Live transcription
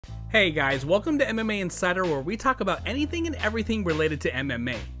Hey guys, welcome to MMA Insider, where we talk about anything and everything related to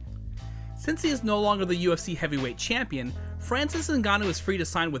MMA. Since he is no longer the UFC heavyweight champion, Francis Ngannou is free to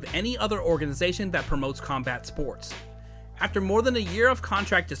sign with any other organization that promotes combat sports. After more than a year of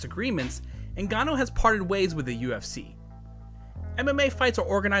contract disagreements, Ngannou has parted ways with the UFC. MMA fights are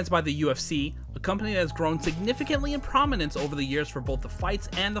organized by the UFC, a company that has grown significantly in prominence over the years for both the fights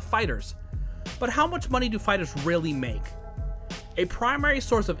and the fighters. But how much money do fighters really make? A primary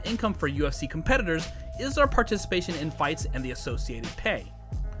source of income for UFC competitors is their participation in fights and the associated pay.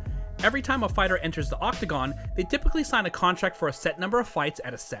 Every time a fighter enters the octagon, they typically sign a contract for a set number of fights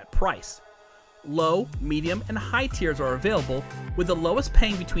at a set price. Low, medium, and high tiers are available, with the lowest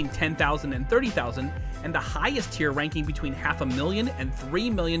paying between $10,000 and $30,000, and the highest tier ranking between $500,000 and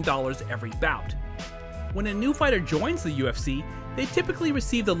 $3 million every bout. When a new fighter joins the UFC, they typically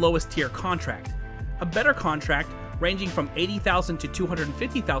receive the lowest tier contract. A better contract, ranging from $80,000 to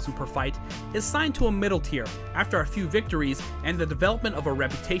 $250,000 per fight, is signed to a middle tier after a few victories and the development of a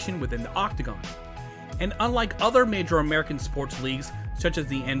reputation within the octagon. And unlike other major American sports leagues, such as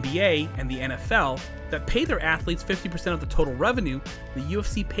the NBA and the NFL, that pay their athletes 50% of the total revenue, the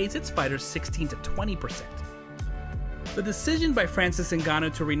UFC pays its fighters 16 to 20%. The decision by Francis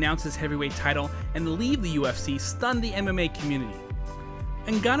Ngannou to renounce his heavyweight title and leave the UFC stunned the MMA community.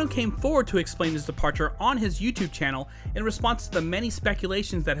 Ngannou came forward to explain his departure on his YouTube channel in response to the many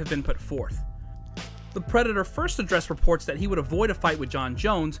speculations that have been put forth. The Predator first addressed reports that he would avoid a fight with Jon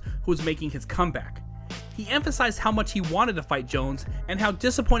Jones, who was making his comeback. He emphasized how much he wanted to fight Jones and how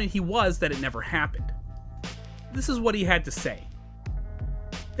disappointed he was that it never happened. This is what he had to say.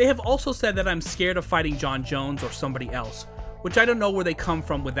 "They have also said that I'm scared of fighting Jon Jones or somebody else, which I don't know where they come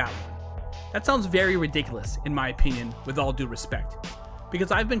from with that one. That sounds very ridiculous, in my opinion, with all due respect. Because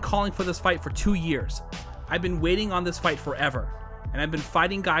I've been calling for this fight for 2 years. I've been waiting on this fight forever, and I've been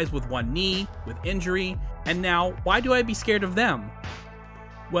fighting guys with one knee, with injury, and now, why do I be scared of them?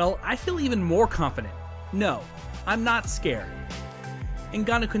 Well, I feel even more confident. No, I'm not scared."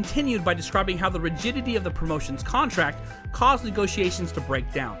 Ngannou continued by describing how the rigidity of the promotion's contract caused negotiations to break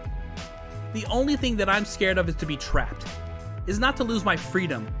down. "The only thing that I'm scared of is to be trapped, is not to lose my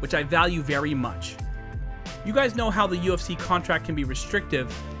freedom, which I value very much. You guys know how the UFC contract can be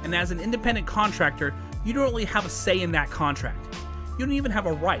restrictive, and as an independent contractor, you don't really have a say in that contract. You don't even have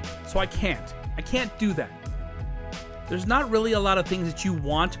a right, so I can't do that. There's not really a lot of things that you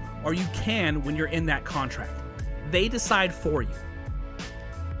want or you can when you're in that contract. They decide for you."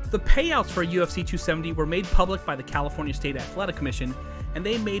 The payouts for UFC 270 were made public by the California State Athletic Commission, and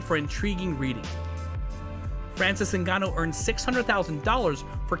they made for intriguing reading. Francis Ngannou earned $600,000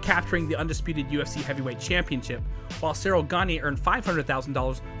 for capturing the undisputed UFC heavyweight championship, while Cyril Gane earned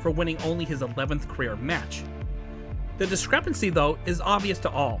 $500,000 for winning only his 11th career match. The discrepancy, though, is obvious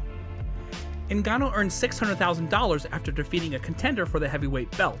to all. Ngannou earned $600,000 after defeating a contender for the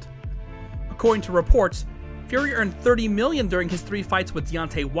heavyweight belt. According to reports, Fury earned $30 million during his 3 fights with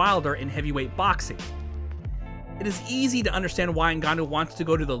Deontay Wilder in heavyweight boxing. It is easy to understand why Ngannou wants to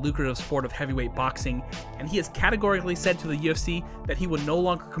go to the lucrative sport of heavyweight boxing, and he has categorically said to the UFC that he will no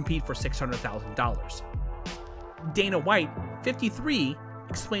longer compete for $600,000. Dana White, 53,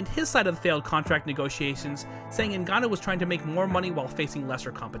 explained his side of the failed contract negotiations, saying Ngannou was trying to make more money while facing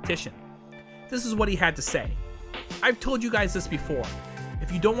lesser competition. This is what he had to say. "I've told you guys this before.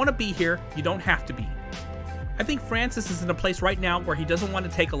 If you don't want to be here, you don't have to be. I think Francis is in a place right now where he doesn't want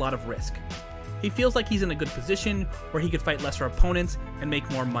to take a lot of risk. He feels like he's in a good position where he could fight lesser opponents and make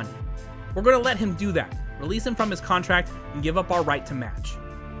more money. We're going to let him do that, release him from his contract, and give up our right to match."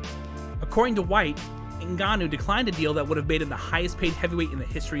 According to White, Ngannou declined a deal that would have made him the highest paid heavyweight in the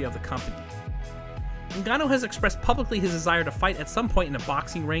history of the company. Ngannou has expressed publicly his desire to fight at some point in a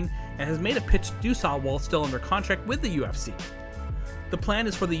boxing ring and has made a pitch to do so while still under contract with the UFC. The plan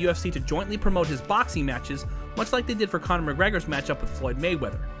is for the UFC to jointly promote his boxing matches, much like they did for Conor McGregor's matchup with Floyd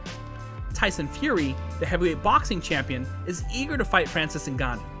Mayweather. Tyson Fury, the heavyweight boxing champion, is eager to fight Francis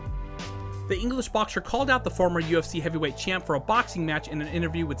Ngannou. The English boxer called out the former UFC heavyweight champ for a boxing match in an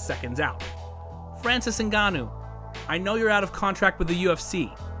interview with Seconds Out. "Francis Ngannou, I know you're out of contract with the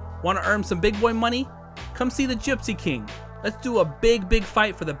UFC. Want to earn some big boy money? Come see the Gypsy King. Let's do a big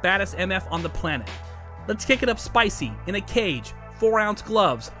fight for the baddest MF on the planet. Let's kick it up spicy, in a cage, 4-ounce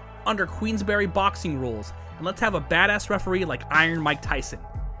gloves, under Queensberry boxing rules, and let's have a badass referee like Iron Mike Tyson.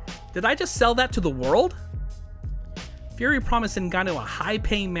 Did I just sell that to the world?" Fury promised Ngannou a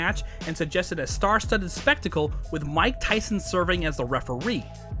high-paying match and suggested a star-studded spectacle with Mike Tyson serving as the referee.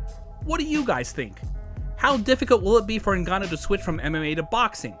 What do you guys think? How difficult will it be for Ngannou to switch from MMA to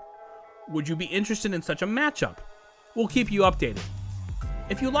boxing? Would you be interested in such a matchup? We'll keep you updated.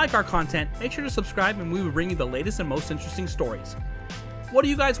 If you like our content, make sure to subscribe and we will bring you the latest and most interesting stories. What do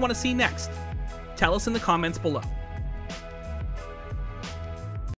you guys want to see next? Tell us in the comments below.